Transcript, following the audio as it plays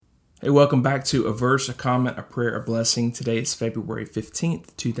Hey, welcome back to A Verse, a Comment, a Prayer, a Blessing. Today is February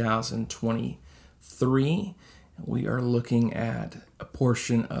 15th, 2023. We are looking at a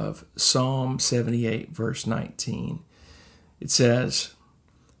portion of Psalm 78, verse 19. It says,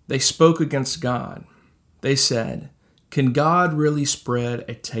 "They spoke against God. They said, 'Can God really spread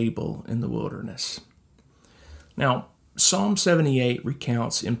a table in the wilderness?'" Now, Psalm 78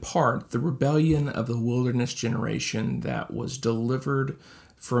 recounts in part the rebellion of the wilderness generation that was delivered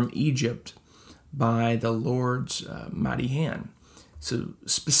from Egypt by the Lord's mighty hand. So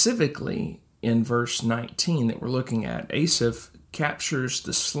specifically in verse 19 that we're looking at, Asaph captures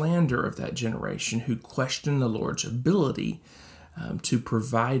the slander of that generation who questioned the Lord's ability to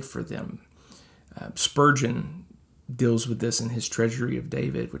provide for them. Spurgeon deals with this in his Treasury of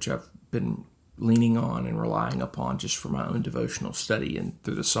David, which I've been leaning on and relying upon just for my own devotional study and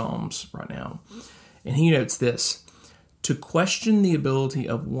through the Psalms right now. And he notes this: "To question the ability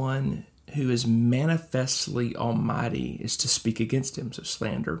of one who is manifestly almighty is to speak against him," so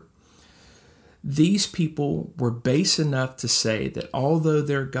slander. "These people were base enough to say that although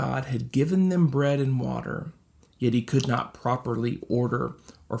their God had given them bread and water, yet he could not properly order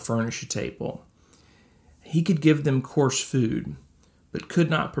or furnish a table. He could give them coarse food, but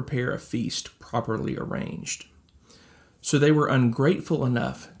could not prepare a feast properly arranged. So they were ungrateful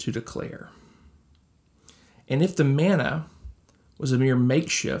enough to declare. And if the manna was a mere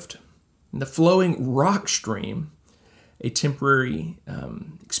makeshift, and the flowing rock stream a temporary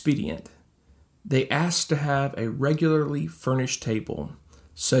expedient, they asked to have a regularly furnished table,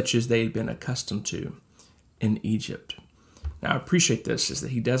 such as they had been accustomed to in Egypt." Now, I appreciate this, is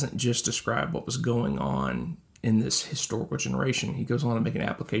that he doesn't just describe what was going on in this historical generation. He goes on to make an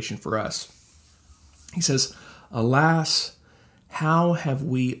application for us. He says, "Alas, how have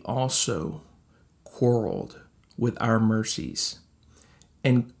we also quarreled with our mercies,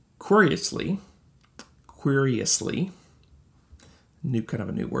 and curiously, kind of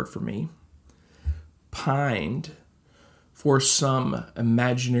a new word for me, pined for some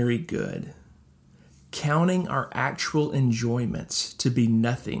imaginary good, counting our actual enjoyments to be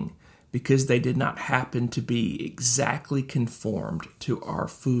nothing because they did not happen to be exactly conformed to our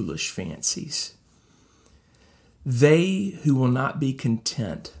foolish fancies. They who will not be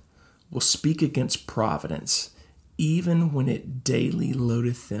content will speak against providence, even when it daily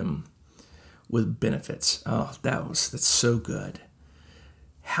loadeth them with benefits." Oh, that's so good.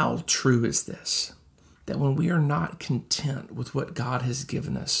 How true is this? That when we are not content with what God has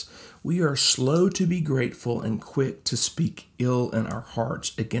given us, we are slow to be grateful and quick to speak ill in our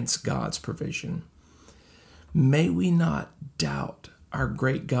hearts against God's provision. May we not doubt our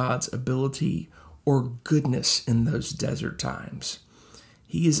great God's ability or goodness in those desert times.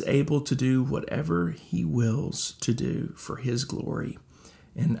 He is able to do whatever he wills to do for his glory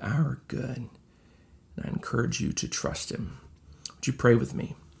and our good. And I encourage you to trust him. Would you pray with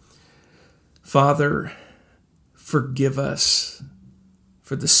me? Father, forgive us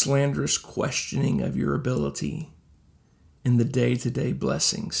for the slanderous questioning of your ability in the day-to-day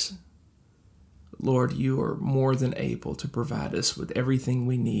blessings. Lord, you are more than able to provide us with everything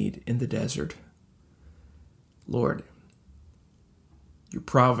we need in the desert. Lord, your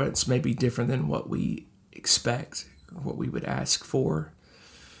providence may be different than what we expect or what we would ask for,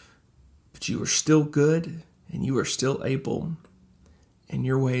 but you are still good and you are still able, and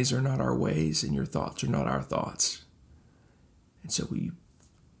your ways are not our ways and your thoughts are not our thoughts. And so we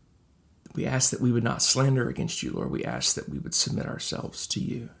ask that we would not slander against you, Lord. We ask that we would submit ourselves to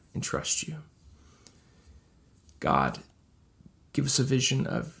you and trust you. God, give us a vision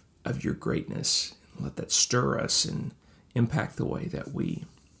of your greatness. Let that stir us and impact the way that we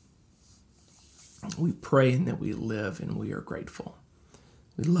pray and that we live, and we are grateful.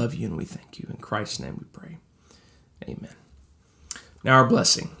 We love you and we thank you. In Christ's name we pray. Amen. Now our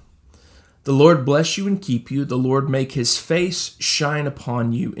blessing. The Lord bless you and keep you. The Lord make his face shine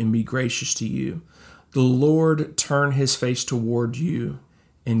upon you and be gracious to you. The Lord turn his face toward you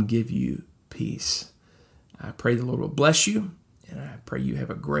and give you peace. I pray the Lord will bless you, and I pray you have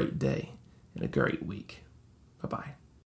a great day and a great week. Bye-bye.